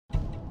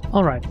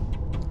Alright.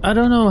 I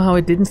don't know how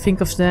I didn't think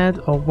of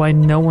that, or why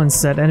no one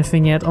said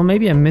anything yet, or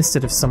maybe I missed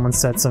it if someone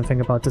said something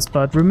about this,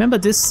 but remember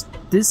this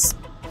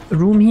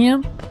room here,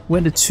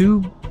 where the two,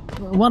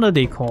 what are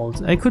they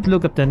called? I could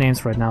look up their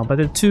names right now, but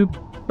the two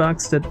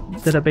bugs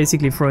that are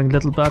basically throwing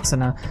little bugs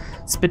and are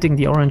spitting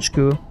the orange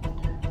goo.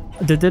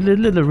 The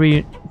little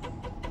arena,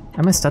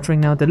 am I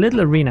stuttering now? The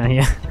little arena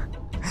here.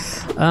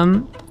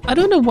 I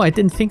don't know why I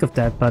didn't think of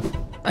that, but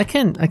I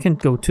can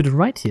go to the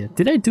right here.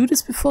 Did I do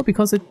this before?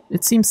 Because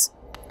it seems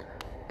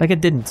like I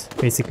didn't,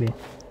 basically.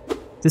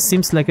 This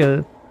seems like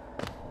a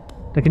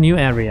new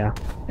area.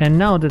 And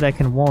now that I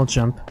can wall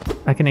jump,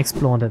 I can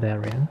explore that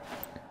area.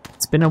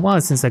 It's been a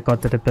while since I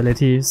got that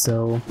ability,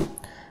 so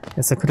I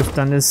guess I could have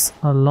done this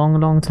a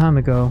long time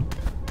ago.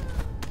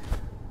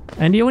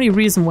 And the only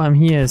reason why I'm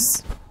here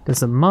is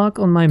there's a mark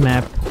on my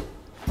map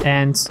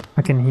and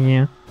I can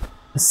hear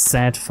a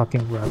sad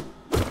fucking rub.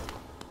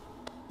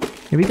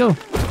 Here we go.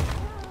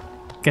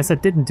 Guess I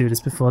didn't do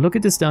this before. Look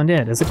at this down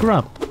there. There's a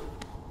grub.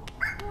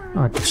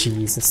 Oh,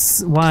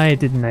 Jesus. Why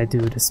didn't I do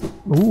this?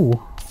 Ooh.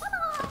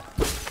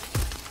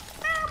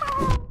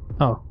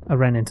 Oh, I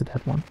ran into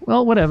that one.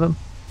 Well, whatever.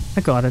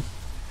 I got it.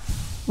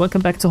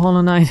 Welcome back to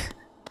Hollow Knight.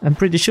 I'm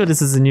pretty sure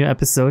this is a new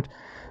episode.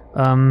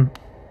 Again,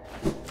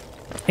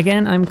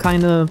 I'm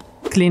kind of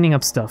cleaning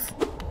up stuff.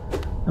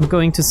 I'm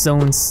going to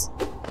zones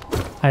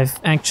I've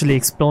actually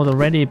explored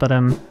already, but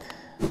I'm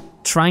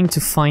trying to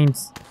find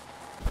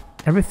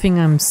everything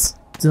I'm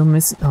still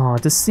missing. Oh,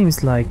 this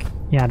seems like...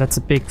 Yeah, that's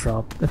a big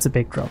drop. That's a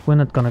big drop. We're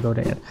not gonna go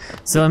there yet.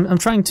 So I'm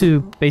trying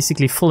to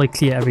basically fully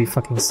clear every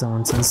fucking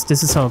zone, since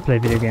this is how I play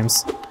video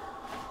games.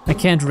 I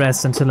can't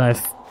rest until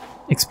I've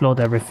explored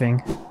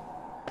everything.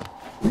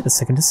 Wait a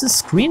second, this is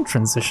screen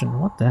transition.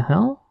 What the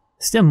hell?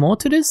 Is there more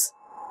to this?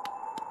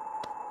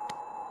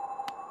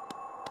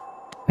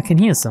 I can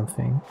hear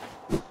something.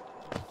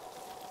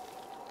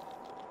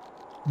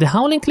 The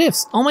Howling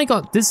Cliffs! Oh my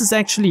god, this is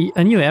actually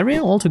a new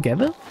area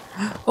altogether?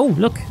 Oh,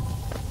 look!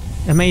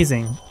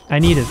 Amazing. I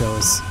needed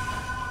those.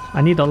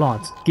 I need a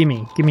lot.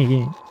 Gimme.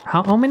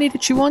 How many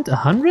did you want?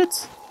 100?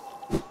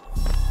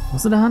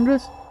 Was it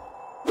 100?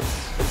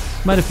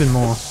 Might have been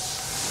more.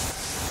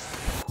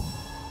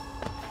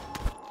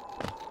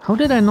 How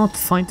did I not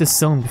find this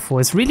zone before?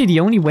 Is really the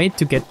only way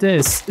to get there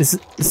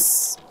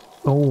is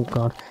oh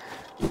god.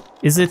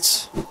 Is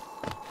it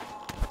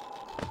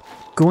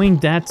going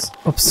that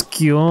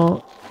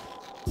obscure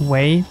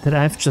way that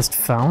I've just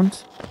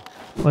found?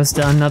 Or is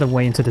there another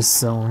way into this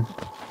zone?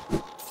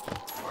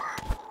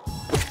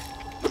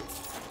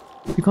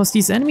 Because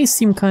these enemies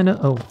seem kinda...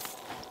 Oh,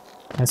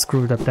 I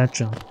screwed up that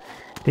jump.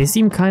 They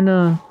seem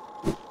kinda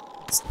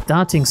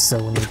starting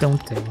zone-y,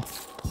 don't they?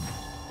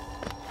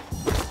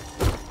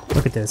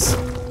 Look at this.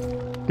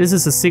 This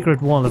is a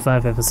secret wall if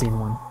I've ever seen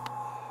one.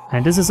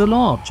 And this is a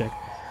law object.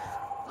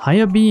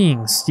 Higher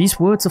beings, these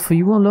words are for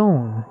you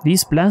alone.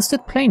 These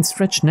blasted plains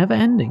stretch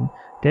never-ending.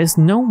 There is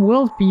no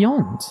world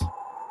beyond.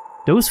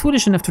 Those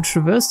foolish enough to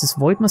traverse this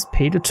void must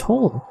pay the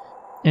toll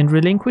and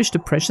relinquish the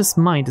precious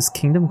mind this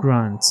kingdom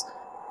grants.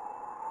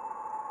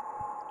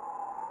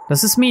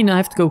 Does this mean I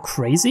have to go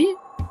crazy?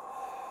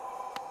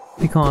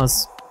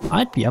 Because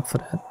I'd be up for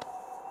that.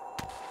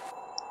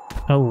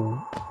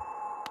 Oh.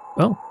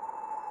 Oh.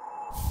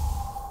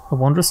 A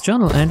wondrous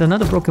journal and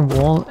another broken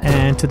wall,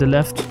 and to the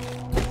left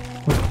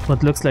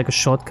what looks like a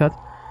shortcut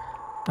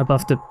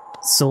above the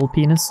soul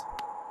penis.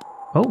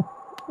 Oh,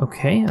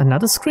 okay,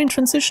 another screen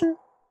transition?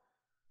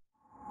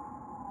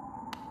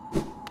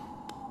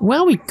 Where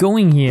are we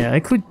going here?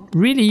 I could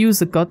really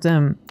use a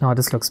goddamn... Oh,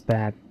 this looks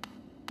bad.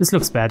 This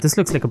looks bad. This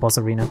looks like a boss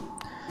arena.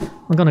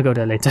 I'm gonna go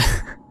there later.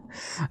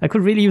 I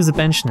could really use a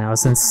bench now,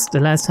 since the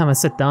last time I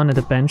sat down at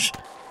a bench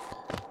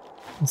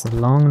was a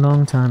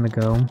long time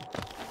ago.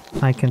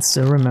 I can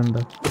still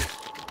remember.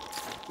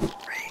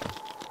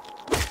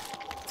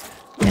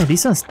 Yeah,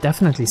 these are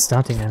definitely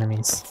starting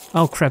enemies.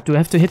 Oh crap, do I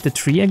have to hit the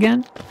tree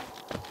again?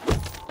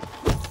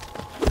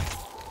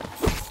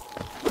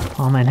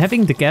 Oh man,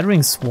 having the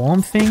Gathering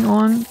Swarm thing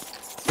on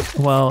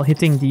while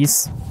hitting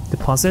these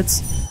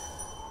deposits,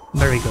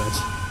 very good.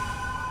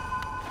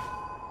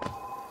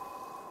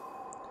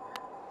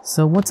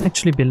 So what's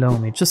actually below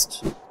me?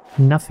 Just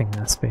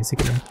nothingness,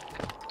 basically.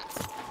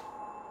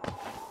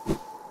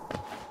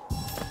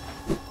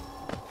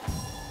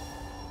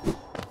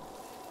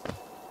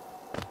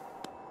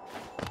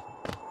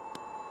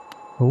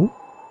 Oh,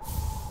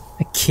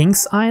 a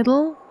King's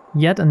Idol?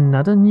 Yet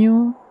another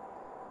new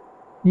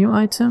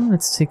item.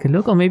 Let's take a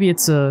look. Or maybe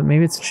it's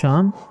a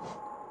charm.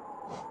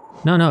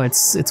 No,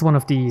 it's one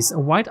of these. A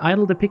white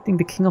idol depicting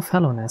the King of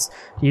Hallownest.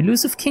 The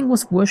elusive king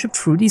was worshipped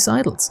through these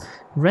idols.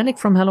 Relic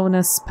from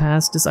Hallownest's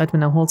past, this item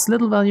now holds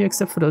little value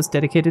except for those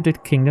dedicated to the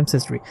kingdom's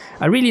history.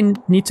 I really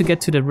need to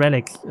get to the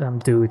relic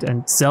dude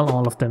and sell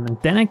all of them, and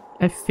then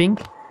I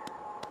think...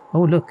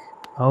 Oh look.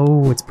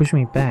 Oh, it's pushing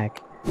me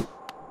back.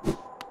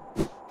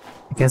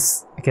 I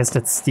guess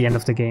that's the end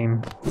of the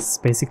game. It's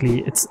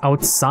basically, it's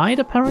outside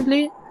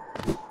apparently,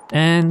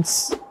 and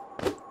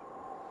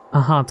a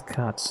hard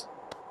cut.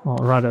 Or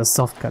rather a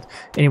soft cut.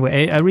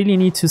 Anyway, I really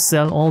need to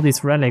sell all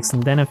these relics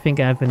and then I think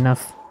I have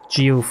enough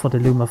geo for the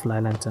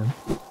Lumafly lantern.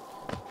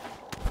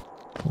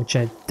 Which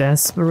I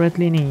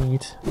desperately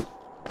need.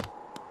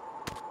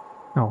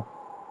 Oh.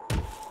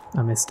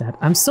 I missed that.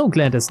 I'm so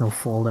glad there's no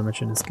fall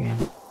damage in this game.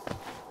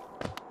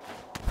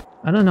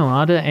 I don't know,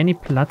 are there any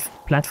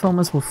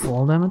platformers with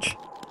fall damage?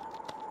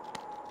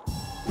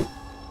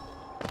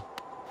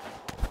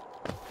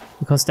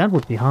 Because that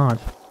would be hard.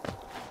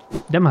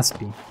 There must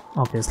be,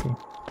 obviously.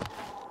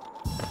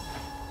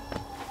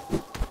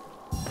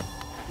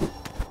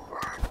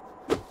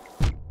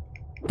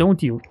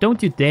 Don't you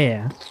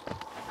dare.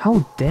 How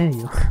dare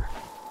you?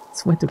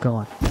 Swear to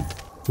God.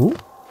 Ooh.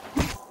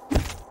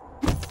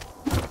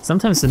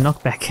 Sometimes the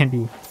knockback can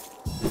be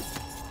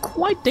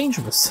quite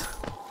dangerous.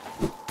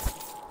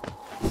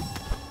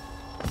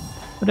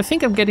 But I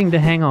think I'm getting the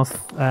hang of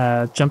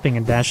jumping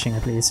and dashing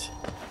at least.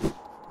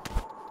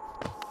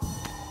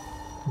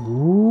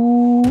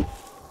 Ooh.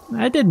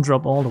 I didn't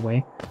drop all the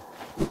way.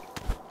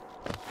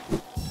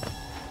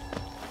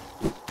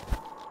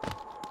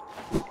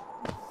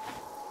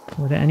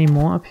 Were there any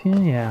more up here?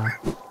 Yeah.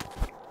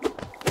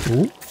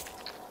 Ooh.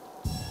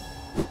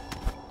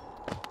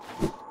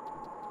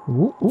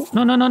 Ooh, ooh.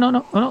 No, no, no, no,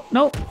 no, no,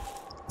 no.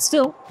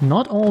 Still,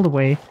 not all the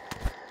way.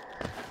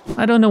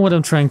 I don't know what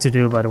I'm trying to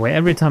do, by the way.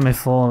 Every time I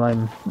fall,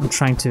 I'm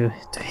trying to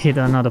hit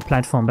another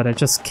platform, but I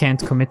just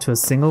can't commit to a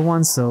single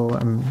one, so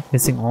I'm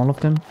missing all of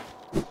them.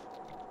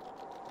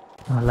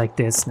 Like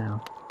this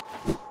now.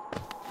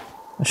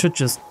 I should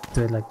just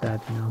do it like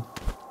that, you know.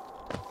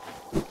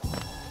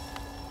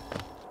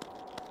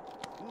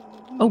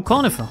 Oh,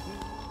 Conifer!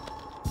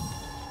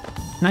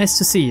 Nice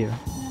to see you.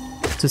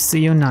 To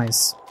see you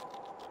nice.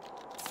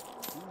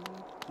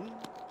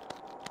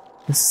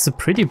 This is a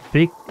pretty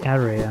big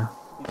area.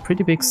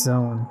 Pretty big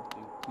zone.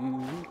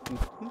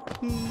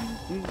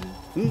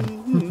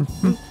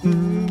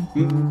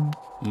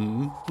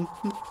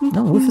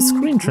 No, with a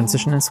screen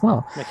transition as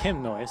well.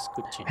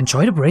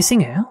 Enjoy the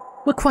bracing air?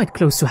 We're quite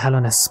close to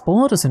Hallownest's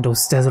borders and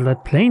those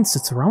desolate plains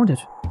that surround it.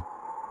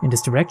 In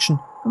this direction,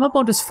 I'm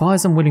about as far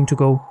as I'm willing to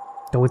go,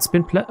 though it's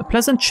been a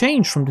pleasant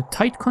change from the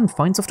tight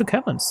confines of the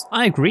caverns.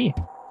 I agree.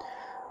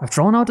 I've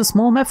drawn out a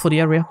small map for the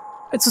area.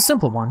 It's a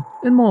simple one,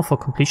 and more for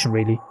completion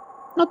really.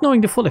 Not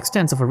knowing the full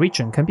extent of a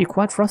region can be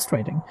quite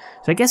frustrating,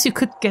 so I guess you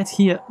could get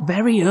here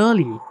very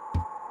early.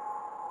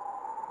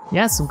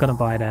 Yes, I'm gonna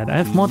buy that. I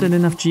have more than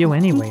enough geo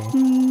anyway.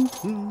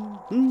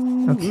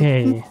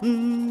 Okay.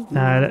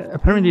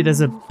 Apparently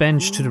there's a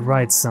bench to the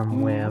right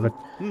somewhere, but...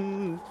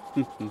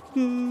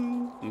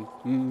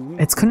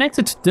 It's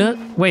connected to dirt...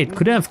 Wait,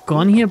 could I have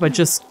gone here by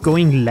just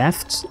going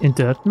left in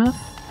Dirtmouth?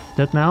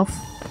 Dirtmouth?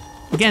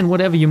 Again,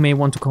 whatever you may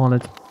want to call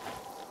it.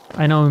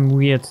 I know I'm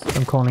weird,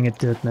 I'm calling it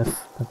Dirtmouth,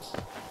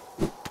 but...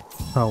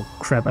 Oh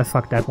crap, I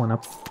fucked that one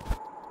up.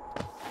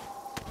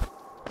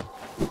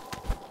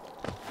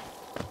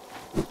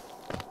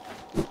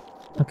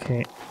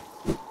 Okay.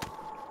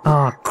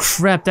 Oh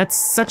crap, that's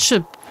such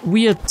a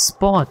weird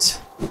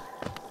spot.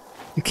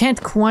 You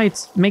can't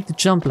quite make the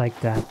jump like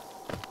that.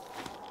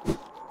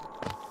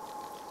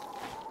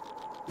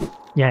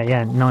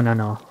 Yeah,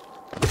 no.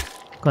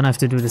 Gonna have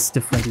to do this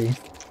differently.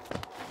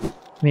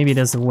 Maybe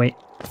there's a way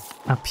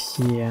up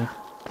here.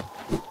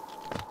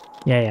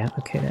 Yeah,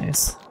 okay, there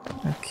is.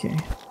 Okay.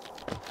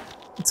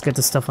 Let's get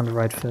the stuff on the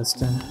right first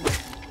then.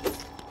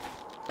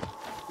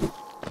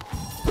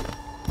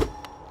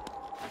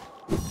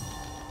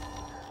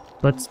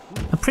 But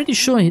I'm pretty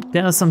sure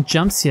there are some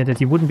jumps here that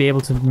you wouldn't be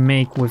able to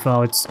make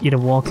without either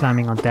wall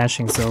climbing or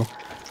dashing, so...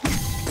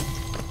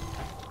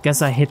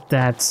 Guess I hit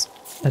that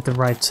at the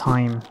right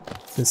time,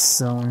 this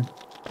zone.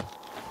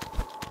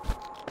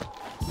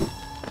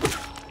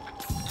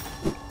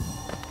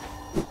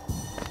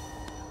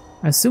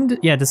 I assume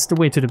that, yeah, this is the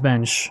way to the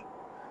bench.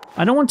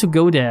 I don't want to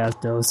go there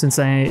though, since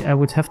I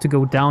would have to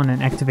go down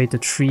and activate the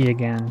tree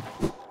again.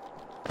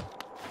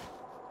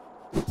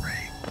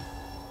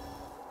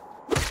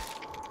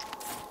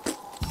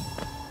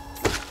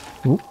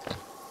 Oop.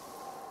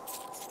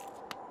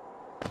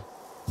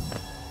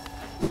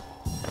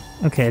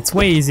 Okay, it's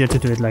way easier to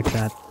do it like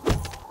that.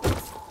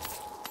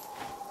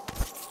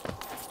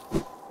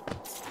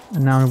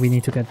 And now we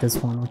need to get this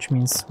one, which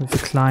means we have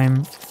to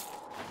climb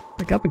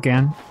back up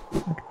again,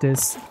 like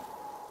this,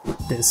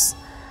 like this.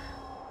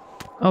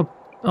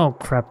 Oh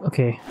crap,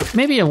 okay.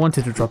 Maybe I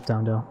wanted to drop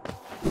down though.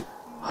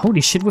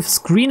 Holy shit, with a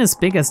screen as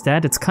big as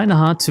that, it's kinda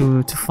hard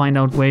to find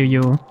out where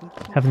you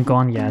haven't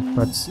gone yet,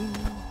 but...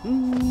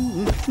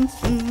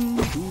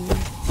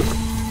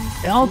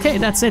 Okay,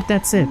 that's it.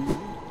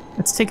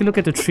 Let's take a look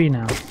at the tree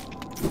now.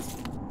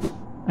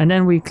 And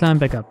then we climb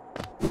back up.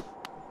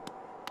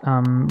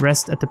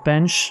 Rest at the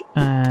bench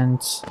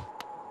and...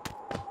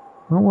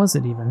 Where was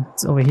it even?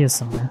 It's over here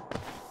somewhere.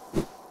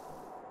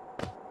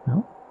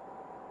 No?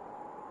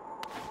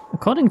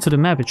 According to the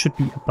map, it should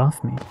be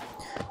above me.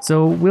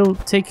 So we'll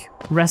take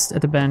rest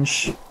at the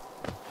bench.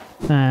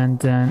 And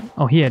then...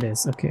 Oh, here it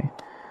is. Okay.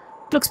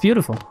 Looks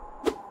beautiful.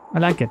 I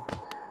like it.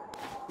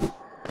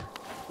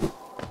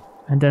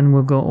 And then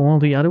we'll go all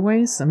the other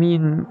ways. I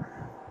mean...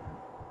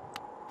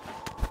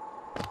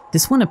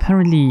 This one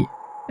apparently...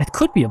 It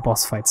could be a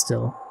boss fight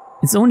still.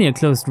 It's only a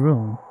closed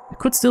room. It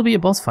could still be a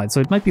boss fight, so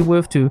it might be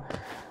worth to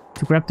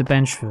grab the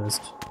bench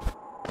first.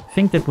 I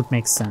think that would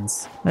make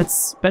sense.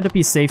 Let's better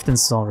be safe than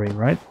sorry,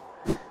 right?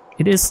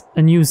 It is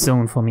a new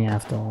zone for me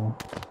after all.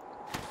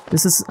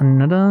 This is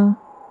another...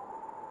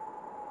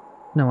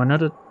 No,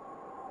 another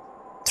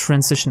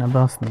transition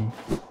above me.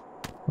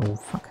 Oh,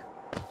 fuck.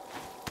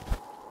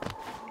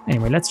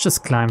 Anyway, let's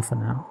just climb for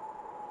now.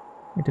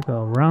 Need to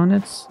go around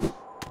it.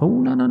 Oh,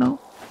 no, no, no.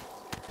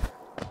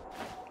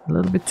 A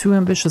little bit too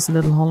ambitious,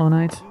 little Hollow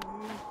Knight.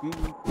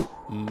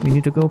 We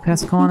need to go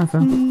past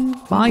Cornifer.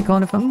 Bye,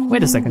 Cornifer.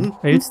 Wait a second.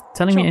 Are you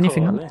telling me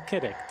anything else?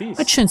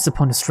 I chanced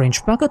upon a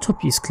strange bug atop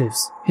these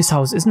cliffs. His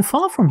house isn't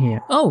far from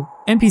here. Oh,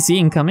 NPC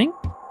incoming?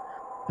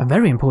 A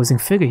very imposing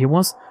figure he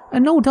was,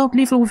 and no doubt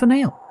lethal with a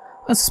nail.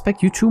 I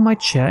suspect you two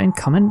might share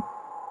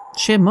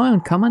more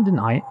in common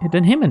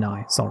than him and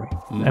I. Sorry,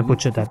 I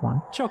butchered that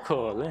one.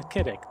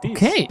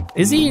 Okay,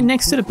 is he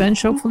next to the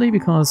bench, hopefully?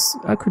 Because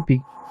I could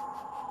be...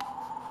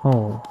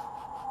 Oh.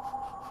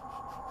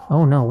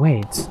 Oh no,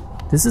 wait.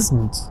 This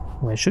isn't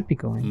where I should be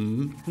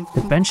going.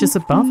 The bench is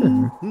above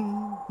him.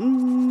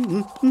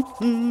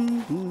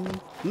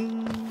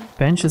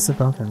 Bench is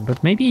above him,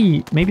 but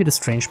maybe the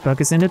strange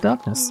bug is in the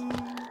darkness.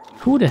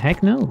 Who the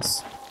heck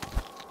knows?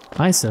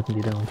 I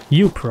certainly don't.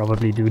 You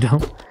probably do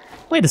though.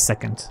 Wait a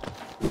second.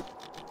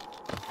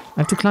 I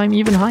have to climb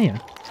even higher.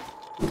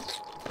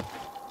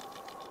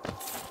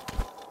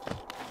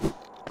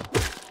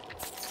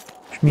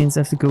 Which means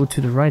I have to go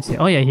to the right here.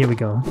 Oh yeah, here we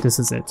go. This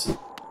is it.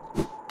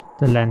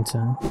 The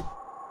lantern.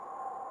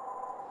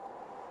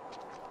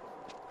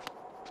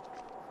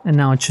 And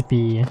now it should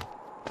be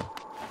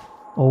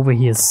over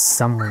here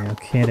somewhere.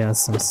 Okay, there are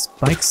some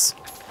spikes.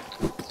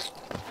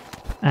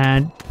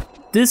 And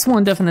this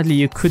one definitely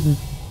you couldn't...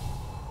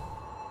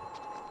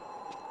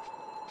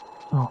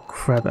 Oh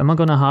crap, am I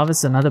gonna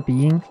harvest another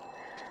being?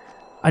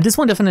 This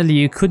one definitely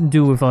you couldn't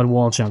do without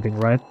wall jumping,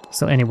 right?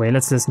 So anyway,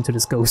 let's listen to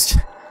this ghost.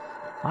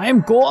 I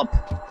am Gorp!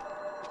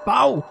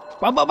 Bow!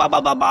 Bow, bow, bow,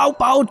 bow, bow, bow,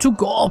 bow to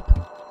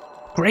Gorp!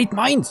 Great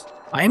mind!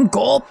 I am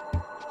Gorp!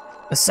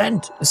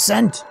 Ascend,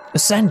 ascend,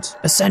 ascend,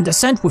 ascend,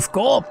 ascend with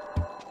Gorp!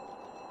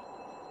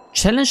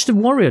 Challenge the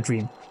warrior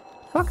dream.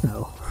 Fuck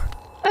no.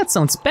 That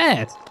sounds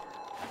bad.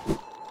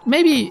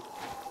 Maybe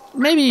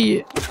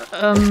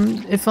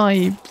if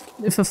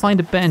I find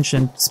a bench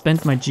and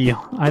spend my geo,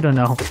 I don't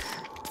know.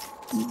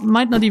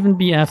 Might not even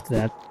be after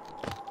that.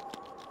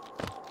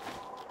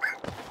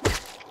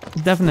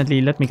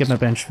 Definitely let me get my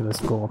bench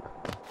first, Gorp.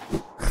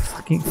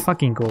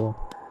 fucking Gorp.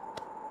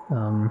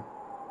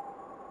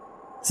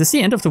 Is this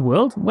the end of the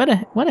world? Where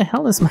the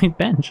hell is my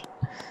bench?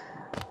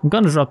 I'm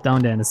gonna drop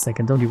down there in a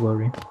second, don't you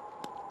worry.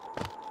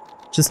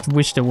 Just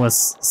wish there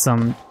was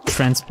some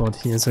transport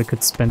here so I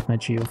could spend my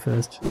geo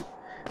first.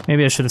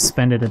 Maybe I should have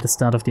spent it at the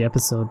start of the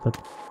episode, but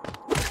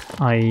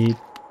I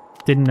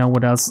didn't know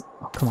what else.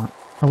 Oh, come on.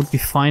 I would be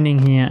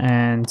finding here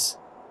and...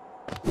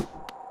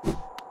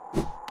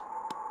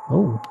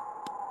 Oh.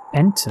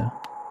 Enter.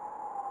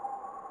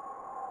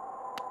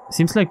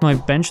 Seems like my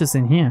bench is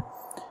in here.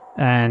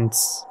 And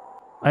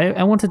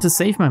I wanted to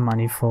save my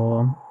money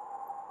for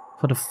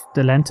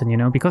the lantern, you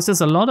know, because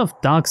there's a lot of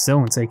dark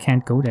zones. I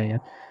can't go there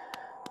yet.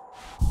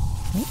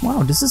 Oh,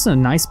 wow, this is a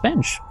nice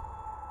bench.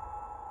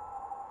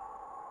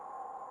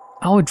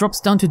 Oh, it drops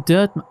down to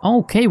dirt.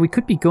 Okay, we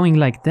could be going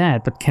like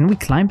that, but can we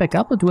climb back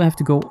up or do I have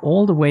to go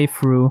all the way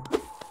through...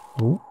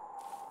 Oh.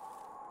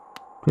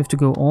 Do we have to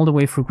go all the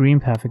way through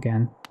Green Path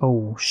again?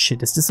 Oh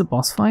shit, is this a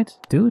boss fight?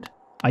 Dude,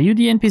 are you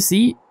the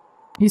NPC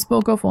he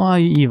spoke of or are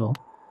you evil?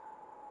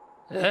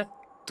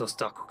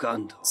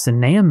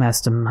 Senea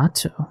Master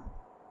Mato.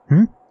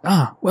 Hmm?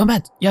 Ah, well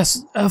met.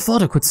 Yes, I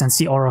thought I could sense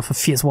the aura of a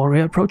fierce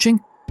warrior approaching.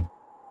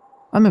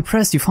 I'm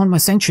impressed you found my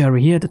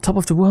sanctuary here at the top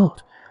of the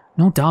world.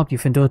 No doubt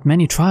you've endured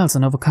many trials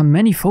and overcome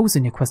many foes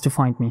in your quest to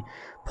find me.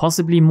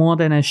 Possibly more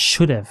than I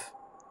should have.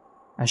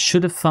 I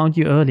should have found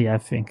you earlier, I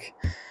think.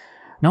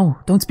 No,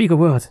 don't speak a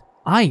word.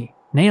 I,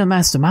 Nail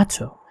Master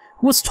Mato,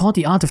 who was taught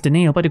the art of the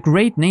nail by the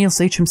great nail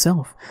sage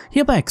himself,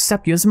 hereby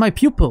accept you as my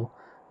pupil.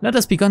 Let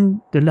us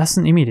begin the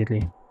lesson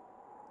immediately.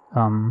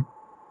 I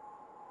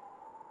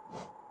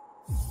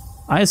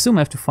assume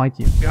I have to fight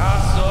you.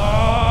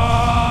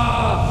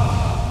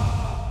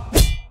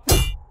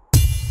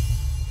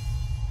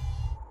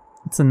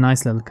 It's a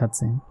nice little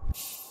cutscene.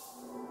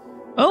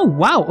 Oh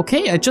wow,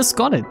 okay, I just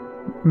got it.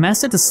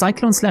 Master the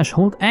Cyclone Slash.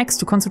 Hold X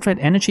to concentrate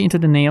energy into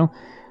the nail.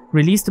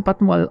 Release the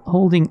button while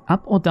holding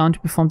up or down to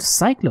perform the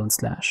Cyclone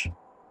Slash.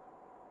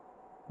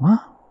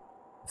 What?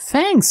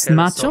 Thanks,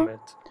 Macho.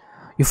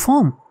 Your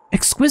form.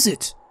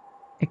 Exquisite.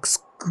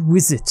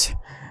 Exquisite.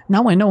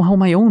 Now I know how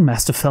my own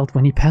master felt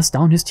when he passed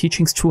down his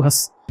teachings to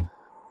us.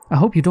 I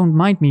hope you don't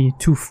mind me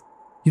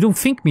you don't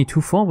think me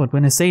too forward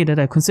when I say that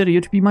I consider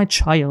you to be my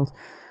child.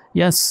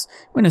 Yes,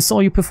 when I saw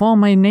you perform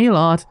my nail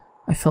art,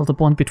 I felt a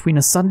bond between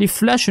us suddenly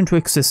flash into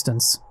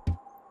existence.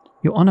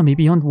 You honor me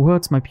beyond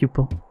words, my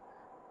pupil.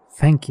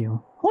 Thank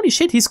you. Holy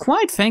shit, he's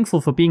quite thankful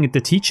for being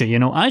the teacher, you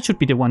know. I should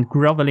be the one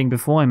groveling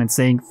before him and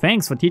saying,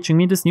 thanks for teaching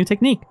me this new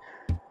technique.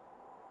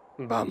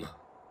 Bam.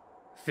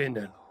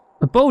 Finelo.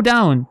 A bow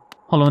down!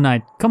 Hollow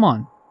Knight, come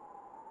on.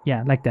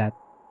 Yeah, like that.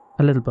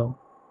 A little bow.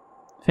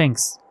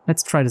 Thanks.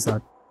 Let's try this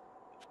out.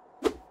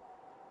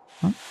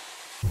 Huh?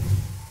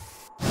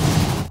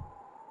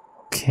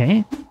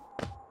 Okay.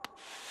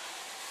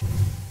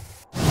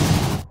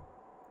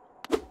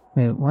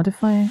 Wait, what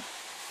if I...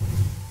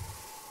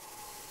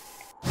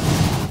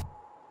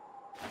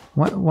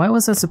 Why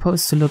was I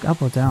supposed to look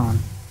up or down?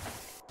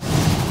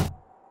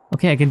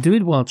 Okay, I can do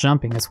it while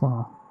jumping as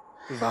well.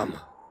 Bam.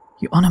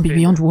 You honor me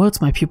beyond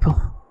words, my pupil.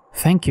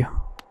 Thank you.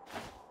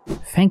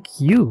 Thank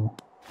you.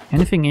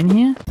 Anything in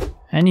here?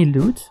 Any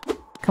loot?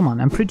 Come on,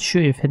 I'm pretty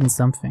sure you've hidden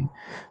something.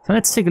 So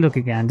let's take a look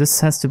again. This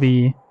has to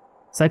be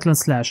Cyclone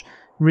Slash.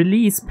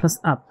 Release plus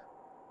up.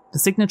 The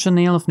signature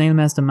nail of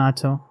Nailmaster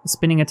Mato. A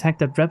spinning attack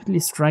that rapidly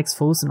strikes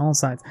foes on all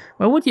sides.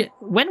 When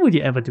would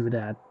you ever do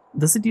that?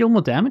 Does it deal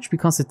more damage?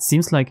 Because it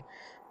seems like...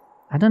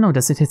 I don't know,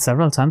 does it hit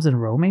several times in a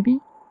row maybe?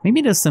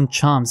 Maybe there's some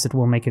charms that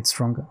will make it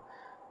stronger.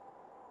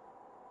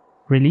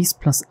 Release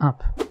plus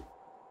up.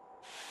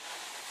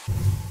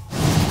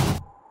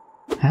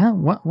 Huh?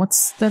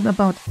 What's that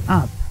about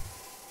up?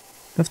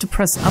 Do I have to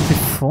press up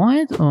before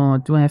it? Or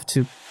do I have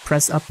to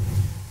press up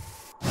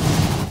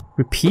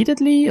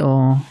repeatedly?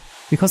 Or...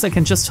 because I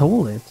can just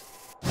hold it.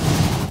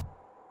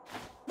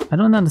 I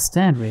don't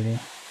understand really.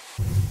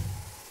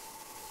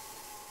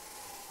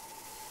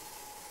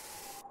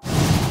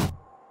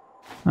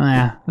 Oh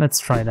yeah, let's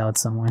try it out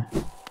somewhere.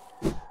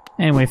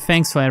 Anyway,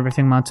 thanks for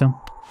everything, Mato.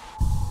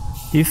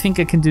 Do you think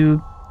I can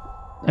do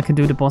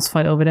the boss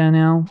fight over there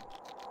now?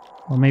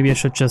 Or maybe I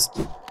should just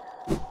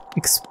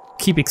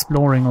keep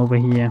exploring over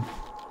here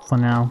for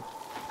now.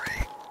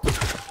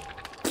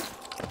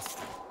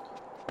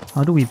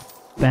 How do we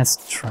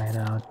best try it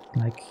out?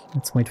 Like,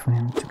 let's wait for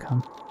him to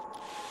come.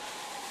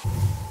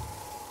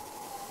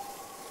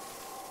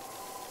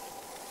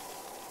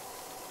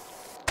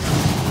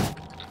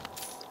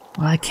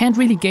 Well, I can't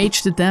really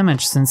gauge the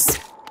damage since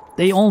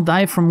they all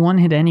die from one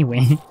hit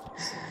anyway.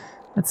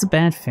 That's a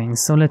bad thing.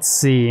 So let's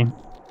see.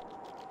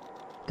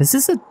 This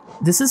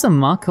is a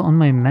marker on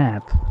my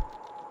map.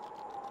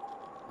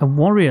 A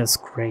warrior's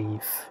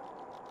grave.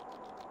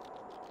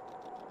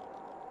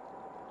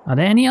 Are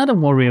there any other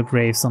warrior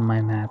graves on my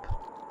map?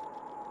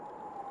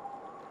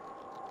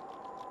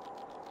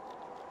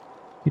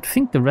 You'd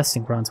think the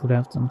resting grounds would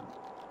have them.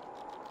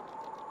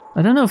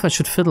 I don't know if I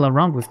should fiddle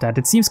around with that.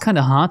 It seems kind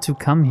of hard to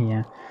come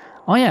here.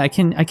 Oh yeah, I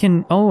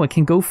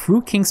can go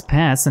through King's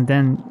Pass and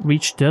then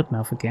reach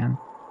Dirtmouth again.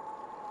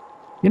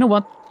 You know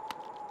what?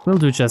 We'll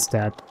do just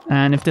that.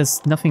 And if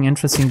there's nothing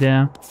interesting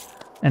there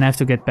and I have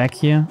to get back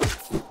here,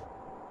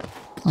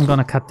 I'm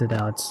gonna cut that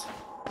out.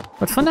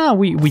 But for now,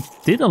 we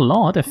did a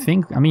lot, I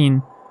think. I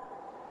mean,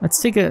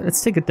 let's take a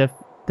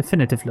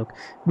definitive look.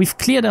 We've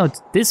cleared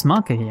out this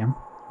marker here,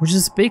 which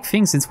is a big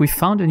thing since we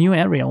found a new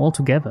area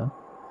altogether.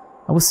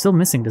 I was still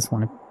missing this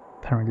one,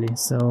 apparently,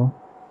 so...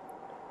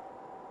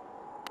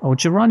 Oh,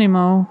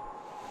 Geronimo!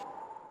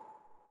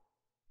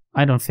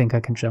 I don't think I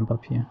can jump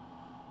up here.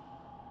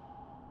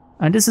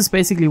 And this is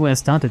basically where I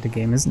started the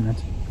game, isn't it?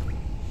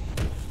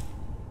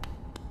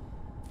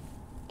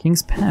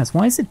 King's Pass.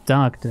 Why is it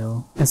dark,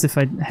 though? As if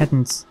I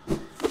hadn't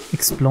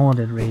explored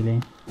it,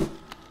 really.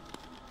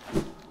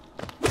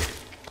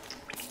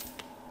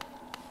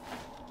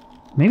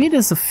 Maybe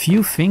there's a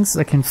few things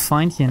I can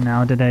find here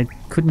now that I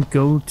couldn't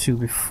go to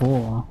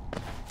before.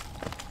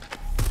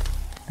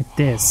 Like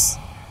this.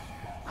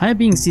 Higher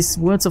beings, these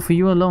words are for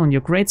you alone. Your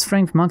great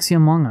strength marks you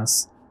among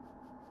us.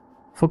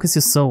 Focus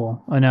your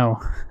soul. Oh no.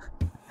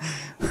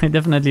 I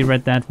definitely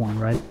read that one,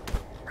 right?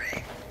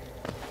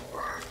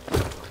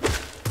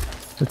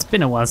 It's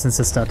been a while since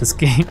I started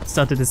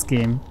this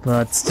game,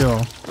 but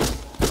still.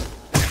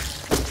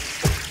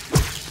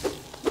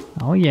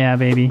 Oh yeah,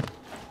 baby.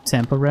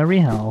 Temporary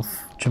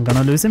health, which I'm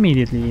gonna lose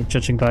immediately,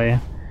 judging by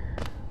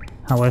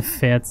how I've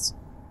fared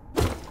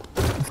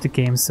with the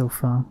game so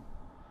far.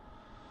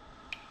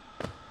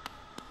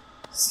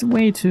 It's a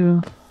way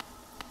to...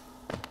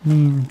 I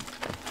mean...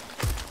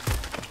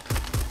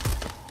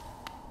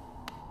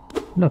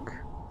 Look.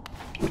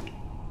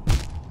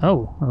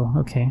 Oh,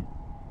 okay.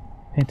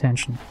 Pay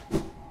attention.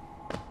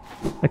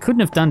 I couldn't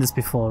have done this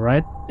before,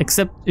 right?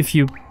 Except if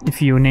you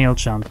nail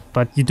jump,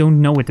 but you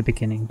don't know at the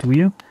beginning, do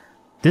you?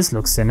 This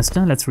looks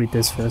sinister. Let's read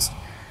this first.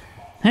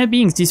 Higher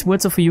beings, these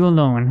words are for you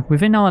alone.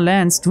 Within our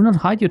lands, do not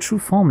hide your true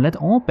form. Let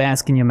all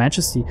bask in your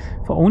majesty,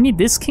 for only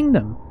this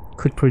kingdom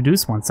could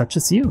produce one such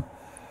as you.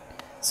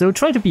 So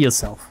try to be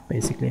yourself,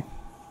 basically.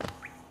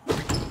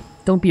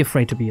 Don't be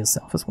afraid to be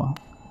yourself as well.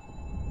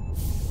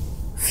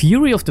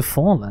 Fury of the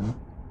Fallen.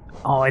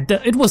 Oh,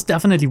 it was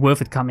definitely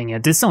worth it coming here.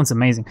 This sounds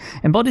amazing.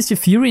 Embodies your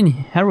fury and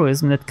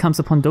heroism that comes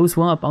upon those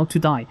who are about to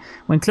die.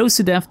 When close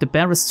to death, the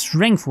bearer's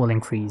strength will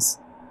increase.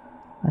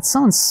 That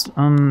sounds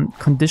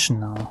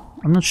conditional.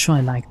 I'm not sure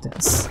I like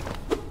this.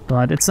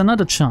 But it's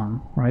another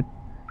charm, right?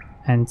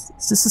 And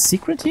is this a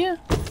secret here?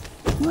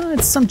 Well,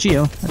 it's some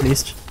geo, at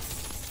least.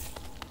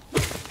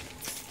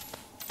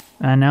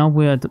 And now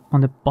we're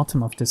on the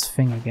bottom of this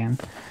thing again.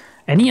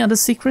 Any other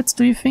secrets,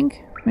 do you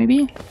think?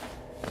 Maybe?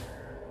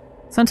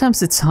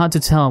 Sometimes it's hard to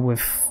tell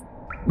with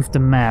the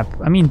map.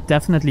 I mean,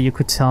 definitely you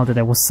could tell that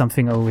there was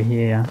something over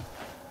here.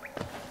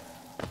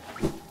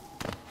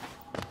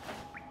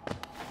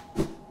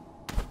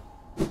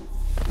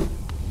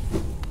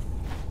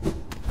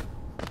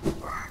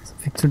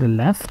 Something to the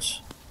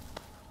left?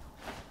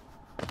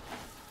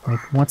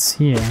 Like, what's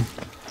here?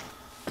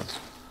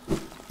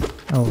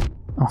 Oh.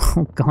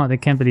 Oh god, I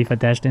can't believe I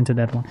dashed into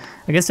that one.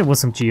 I guess there was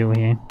some geo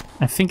here.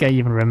 I think I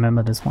even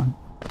remember this one.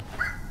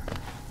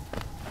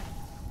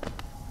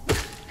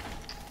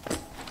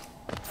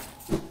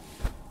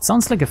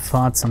 Sounds like a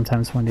fart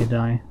sometimes when they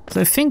die. So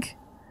I think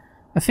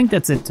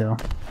that's it though.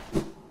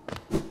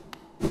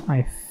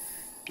 I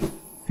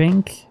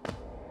think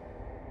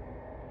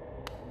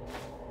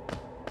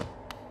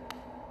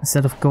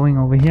instead of going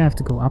over here I have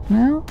to go up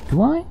now?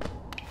 Do I?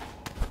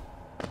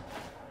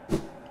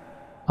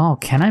 Oh,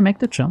 can I make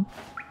the jump?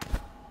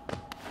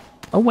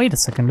 Oh, wait a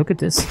second, look at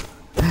this.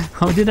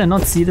 How did I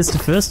not see this the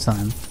first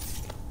time?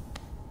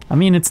 I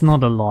mean, it's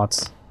not a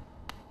lot.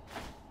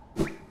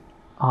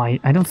 Oh,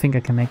 I don't think I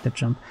can make that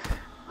jump.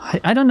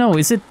 I don't know,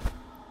 is it...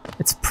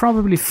 It's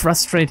probably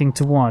frustrating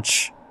to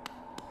watch.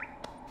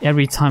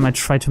 Every time I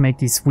try to make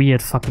these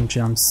weird fucking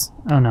jumps.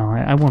 Oh no,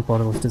 I won't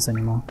bother with this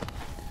anymore.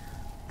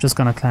 Just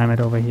gonna climb it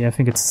over here. I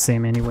think it's the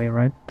same anyway,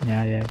 right?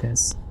 Yeah, it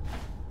is.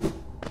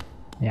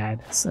 Yeah,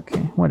 it is.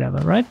 Okay, whatever,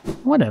 right?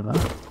 Whatever.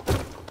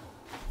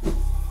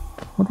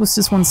 What was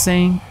this one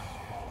saying?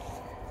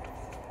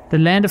 The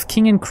land of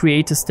king and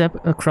creator, step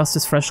across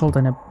this threshold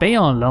and obey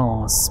our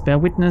laws. Bear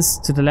witness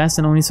to the last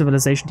and only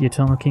civilization, the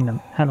eternal kingdom.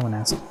 Hello,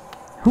 Nest.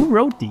 Who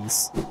wrote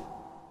these?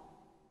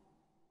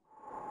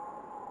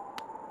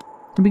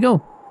 Here we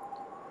go.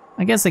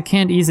 I guess I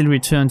can't easily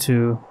return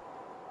to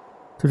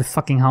the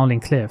fucking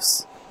Howling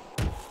Cliffs.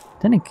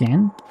 Then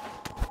again,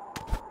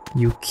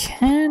 you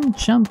can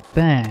jump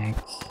back.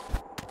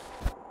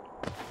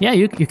 Yeah,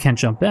 you can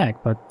jump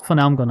back, but for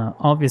now I'm gonna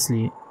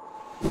obviously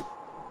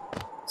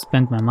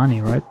spend my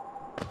money, right?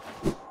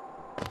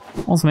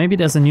 Also, maybe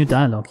there's a new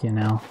dialogue here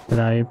now that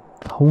I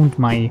honed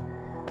my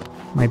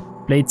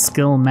blade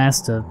skill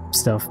master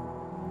stuff.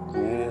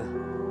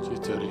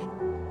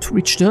 To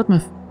reach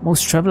Dirtmouth,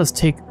 most travelers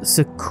take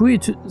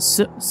circuitous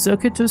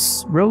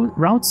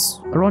routes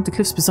around the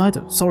cliffs beside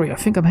it. Sorry, I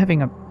think I'm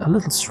having a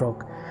little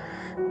stroke.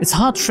 It's a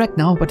hard trek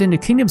now, but in the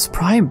kingdom's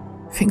prime,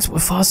 things were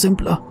far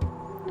simpler.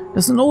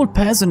 There's an old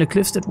pass in the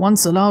cliffs that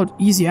once allowed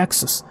easy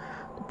access.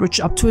 The bridge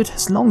up to it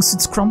has long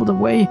since crumbled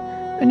away,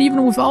 and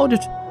even without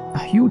it, a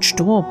huge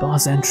door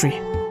bars entry.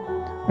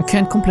 I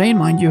can't complain,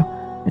 mind you.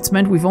 It's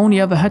meant we've only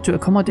ever had to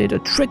accommodate a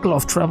trickle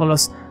of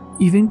travelers,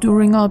 even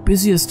during our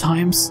busiest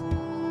times.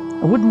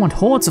 I wouldn't want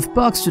hordes of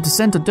bugs to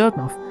descend to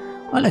Dirtmouth.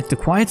 I like the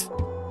quiet.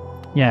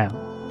 Yeah,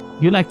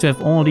 you like to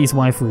have all these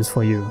waifus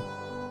for you.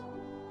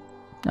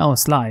 Oh,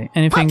 Sly,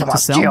 anything to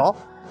sell?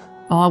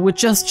 Oh, we're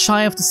just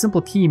shy of the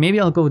simple key. Maybe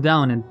I'll go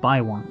down and buy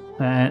one,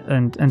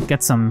 and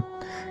get some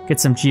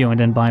geo and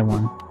then buy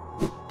one.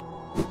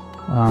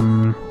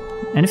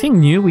 Anything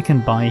new we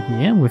can buy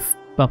here with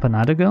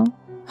Bapanada Go?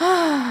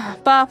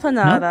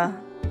 Bapanada. No?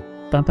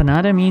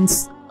 Bapanada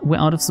means we're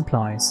out of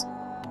supplies.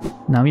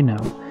 Now you know.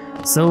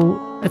 So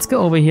let's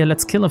go over here.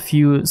 Let's kill a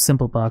few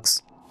simple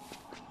bugs.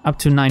 Up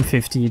to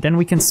 950. Then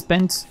we can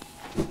spend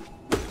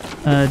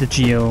the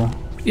geo.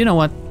 You know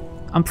what?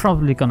 I'm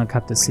probably gonna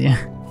cut this here.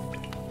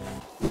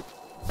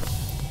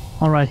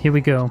 Alright, here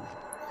we go.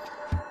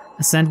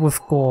 Ascend with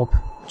Gorb.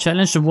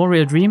 Challenge the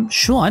warrior dream?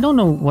 Sure, I don't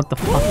know what the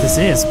fuck this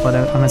is, but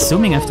I'm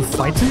assuming I have to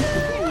fight him?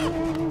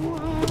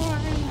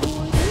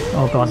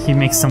 Oh god, he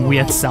makes some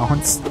weird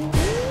sounds.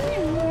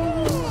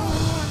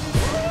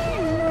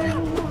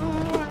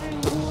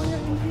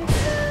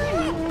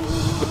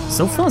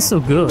 So far so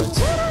good.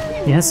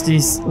 He has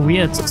these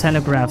weird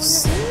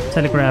telegraphed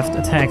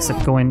attacks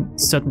that go in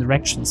certain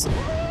directions.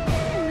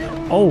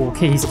 Oh,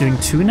 okay, he's doing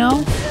 2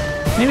 now?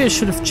 Maybe I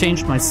should have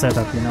changed my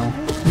setup, you know.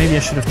 Maybe I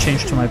should have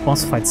changed to my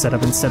boss fight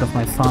setup instead of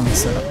my farming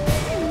setup.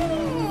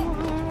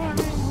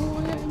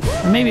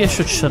 And maybe I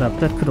should shut up.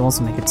 That could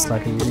also make it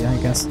slightly easier, I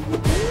guess.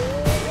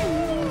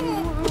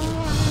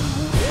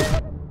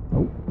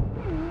 Oh.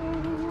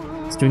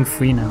 It's doing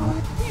 3 now.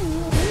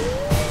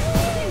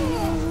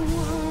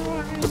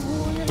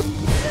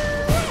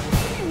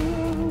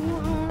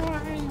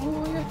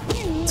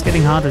 It's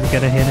getting harder to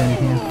get a hit in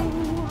here.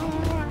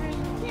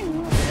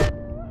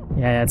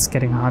 Yeah, it's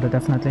getting harder,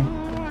 definitely.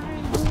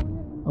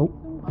 Oh,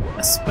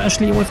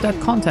 especially with that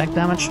contact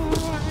damage.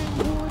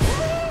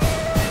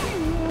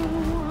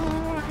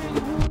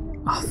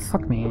 Oh,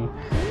 fuck me.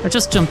 I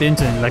just jumped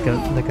into him like a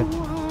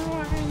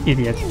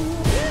idiot.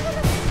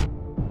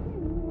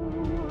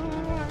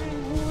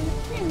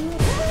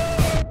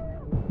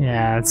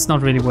 Yeah, it's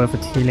not really worth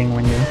it healing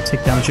when you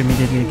take damage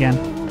immediately again.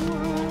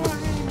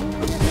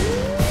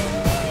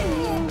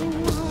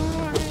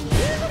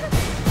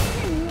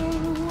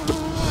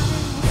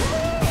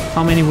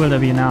 How many will there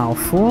be now?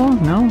 4?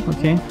 No?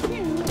 Okay.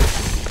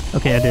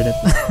 Okay, I did it.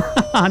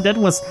 that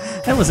was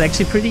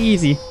actually pretty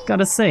easy,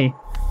 gotta say.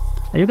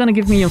 Are you gonna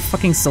give me your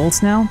fucking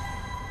souls now?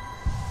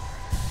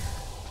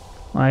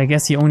 I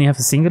guess you only have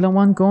a singular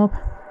one, Gorb.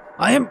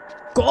 I am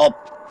Gorb,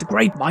 the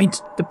great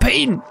mind, the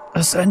pain.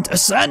 Ascend,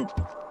 ascend.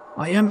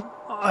 I am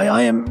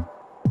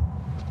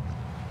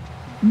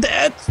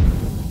dead.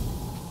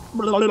 That's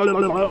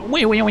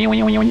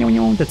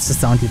the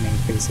sound you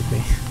make,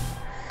 basically.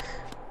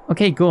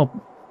 Okay,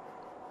 Gorb.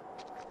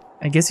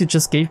 I guess you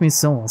just gave me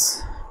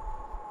souls.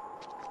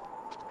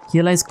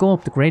 Here lies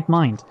Gorb, the great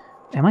mind.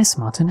 Am I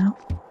smarter now?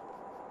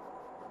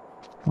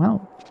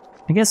 Well,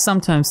 I guess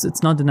sometimes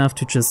it's not enough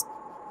to just,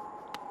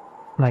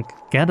 like,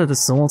 gather the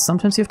souls.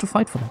 Sometimes you have to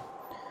fight for them.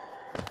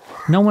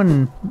 No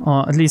one,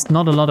 or at least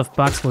not a lot of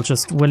bugs, will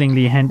just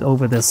willingly hand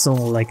over their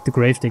soul like the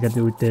Gravedigger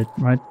dude did,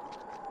 right?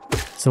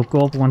 So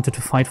Gorb wanted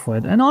to fight for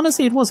it. And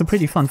honestly, it was a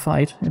pretty fun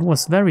fight. It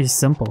was very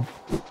simple,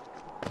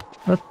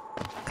 but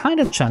kind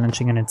of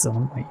challenging in its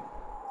own way.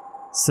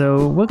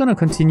 So we're gonna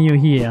continue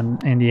here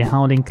in the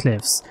Howling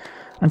Cliffs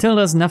until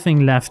there's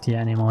nothing left here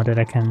anymore that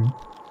I can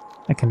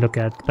look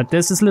at. But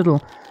there's this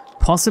little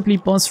possibly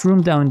boss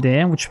room down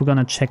there, which we're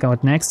gonna check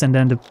out next, and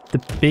then the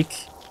big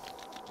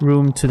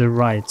room to the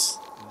right,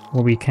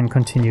 where we can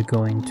continue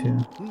going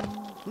to.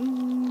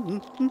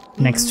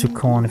 Next to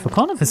Cornifer.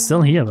 Cornifer is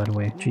still here, by the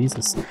way.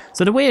 Jesus.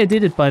 So the way I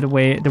did it, by the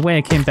way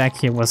I came back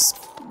here was,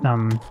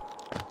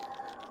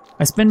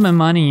 I spent my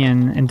money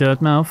in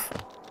Dirtmouth,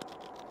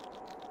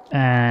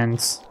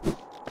 and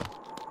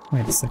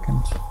wait a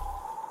second.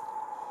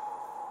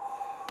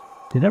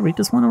 Did I read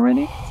this one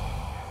already?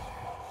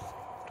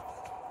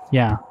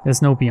 Yeah,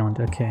 there's no beyond.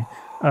 Okay.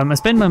 I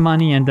spent my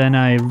money and then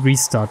I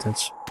restarted.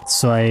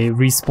 So I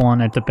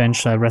respawn at the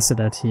bench I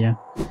rested at here.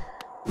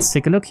 Let's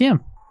take a look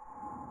here.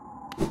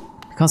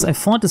 Because I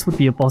thought this would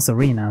be a boss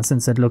arena,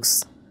 since it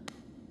looks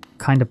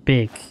kind of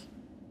big.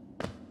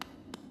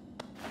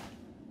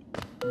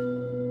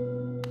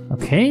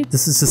 Okay,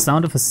 this is the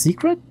sound of a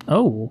secret?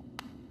 Oh.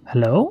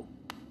 Hello?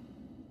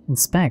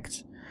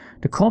 Inspect.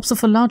 The corpse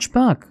of a large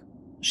bug.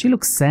 She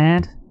looks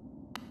sad.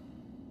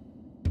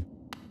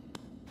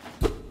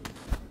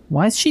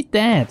 Why is she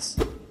dead?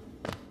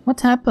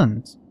 What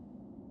happened?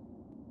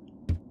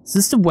 Is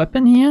this the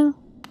weapon here?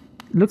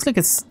 It looks like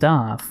a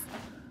staff.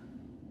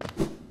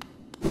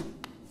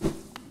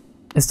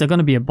 Is there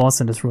gonna be a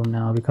boss in this room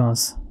now?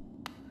 Because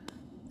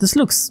this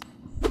looks...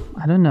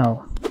 I don't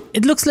know.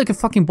 It looks like a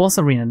fucking boss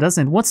arena,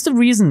 doesn't it? What's the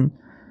reason?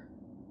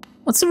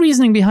 What's the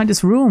reasoning behind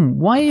this room?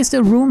 Why is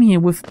there a room here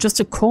with just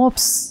a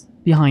corpse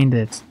behind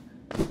it?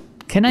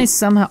 Can I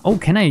somehow... Oh,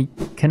 can I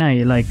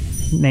like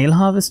nail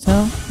harvest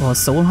her? Or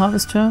soul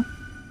harvest her?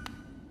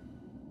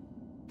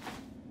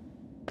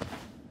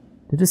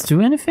 Did this do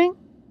anything?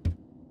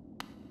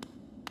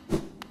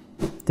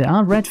 There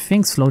are red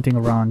things floating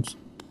around.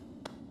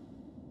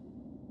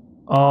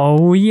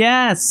 Oh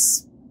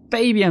yes!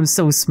 Baby, I'm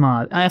so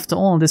smart. After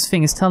all, this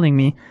thing is telling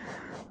me.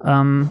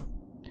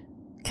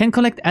 Can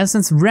collect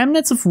essence,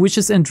 remnants of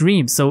wishes and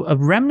dreams. So a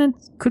remnant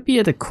could be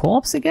at a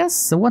corpse, I guess?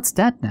 So what's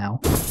that now?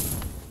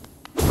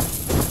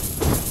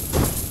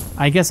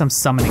 I guess I'm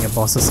summoning a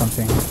boss or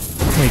something.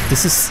 Wait,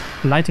 this is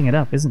lighting it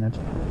up, isn't it?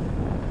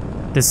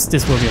 This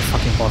will be a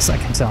fucking boss, I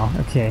can tell.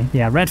 Okay,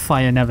 yeah, red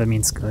fire never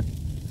means good.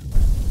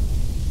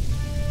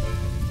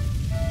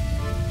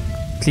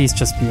 Please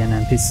just be an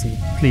NPC.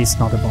 Please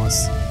not a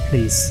boss.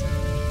 Please.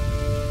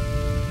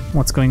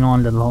 What's going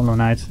on, little Hollow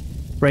Knight?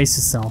 Brace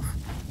yourself.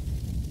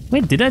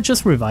 Wait, did I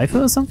just revive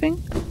her or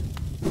something?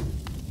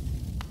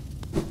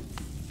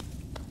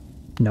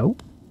 No.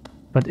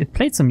 But it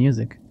played some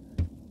music.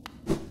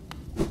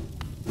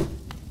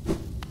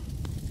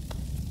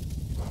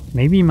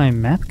 Maybe my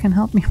map can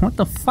help me? What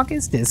the fuck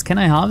is this? Can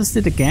I harvest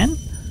it again?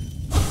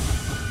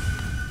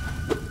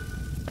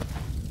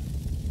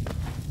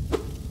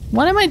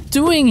 What am I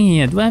doing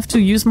here? Do I have to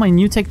use my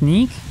new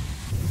technique?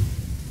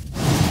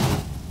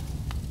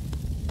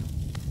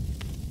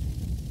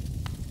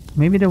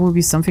 Maybe there will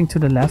be something to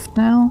the left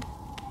now?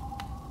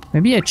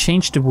 Maybe I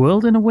changed the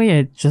world in a way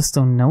I just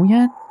don't know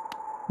yet?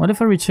 What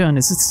if I return?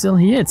 Is it still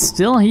here? It's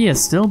still here,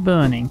 still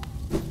burning.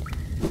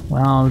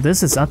 Well,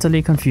 this is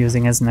utterly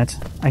confusing, isn't it?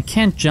 I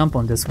can't jump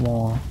on this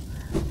wall.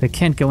 I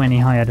can't go any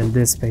higher than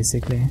this,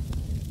 basically.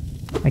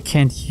 I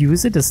can't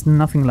use it. There's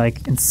nothing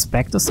like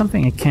inspect or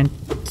something. I can't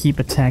keep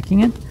attacking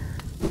it.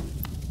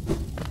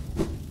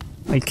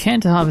 I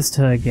can't harvest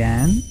her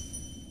again.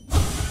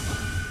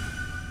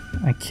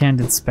 I can't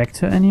inspect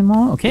her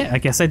anymore. Okay, I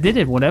guess I did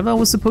it. Whatever I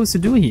was supposed to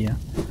do here.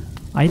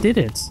 I did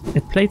it.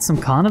 It played some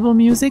carnival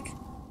music.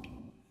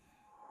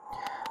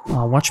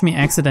 Watch me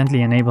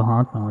accidentally enable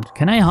hard mode.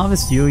 Can I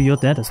harvest you? You're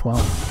dead as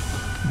well.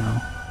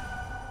 No.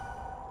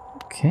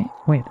 Okay,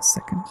 wait a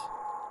second.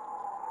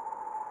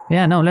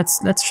 Yeah, no, let's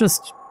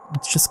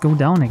just go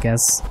down, I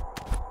guess.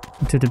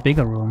 Into the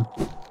bigger room.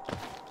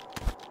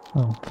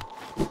 Oh.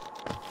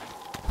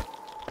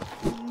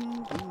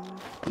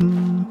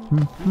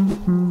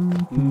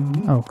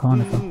 Oh,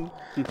 Cornifer.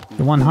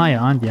 The one higher,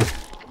 aren't you?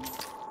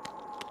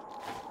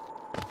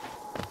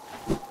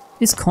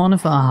 Is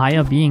Cornifer a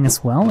higher being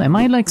as well? Am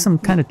I like some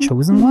kind of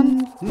chosen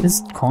one?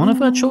 Is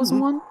Cornifer a chosen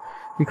one?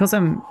 Because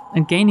I'm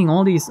gaining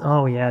all these...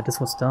 Oh yeah, this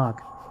was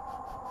dark.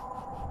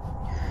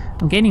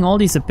 I'm gaining all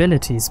these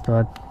abilities,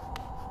 but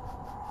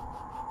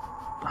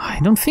I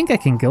don't think I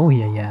can go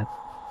here yet,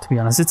 to be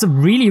honest. It's a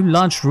really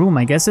large room.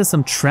 I guess there's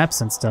some traps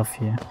and stuff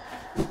here.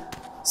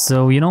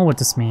 So you know what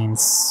this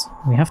means.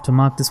 We have to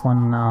mark this one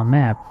on our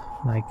map,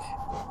 like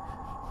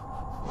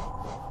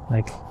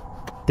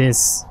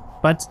this.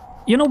 But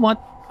you know what?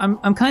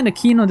 I'm kind of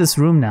keen on this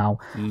room now.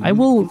 I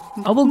will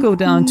go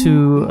down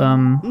to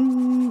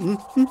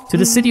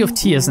the City of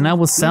Tears, and I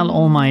will sell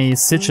all my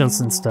sigils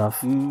and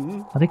stuff.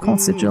 Are they called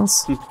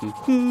sigils?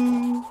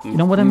 You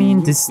know what I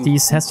mean?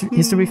 These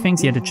history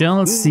things. Yeah, the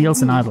journals,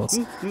 seals, and idols.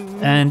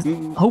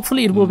 And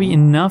hopefully it will be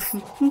enough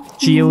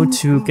geo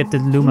to get the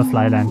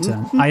Lumafly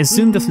lantern. I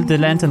assume the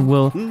lantern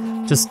will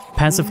just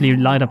passively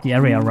light up the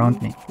area around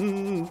me.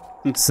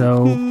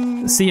 So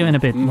see you in a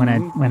bit when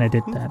I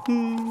did that.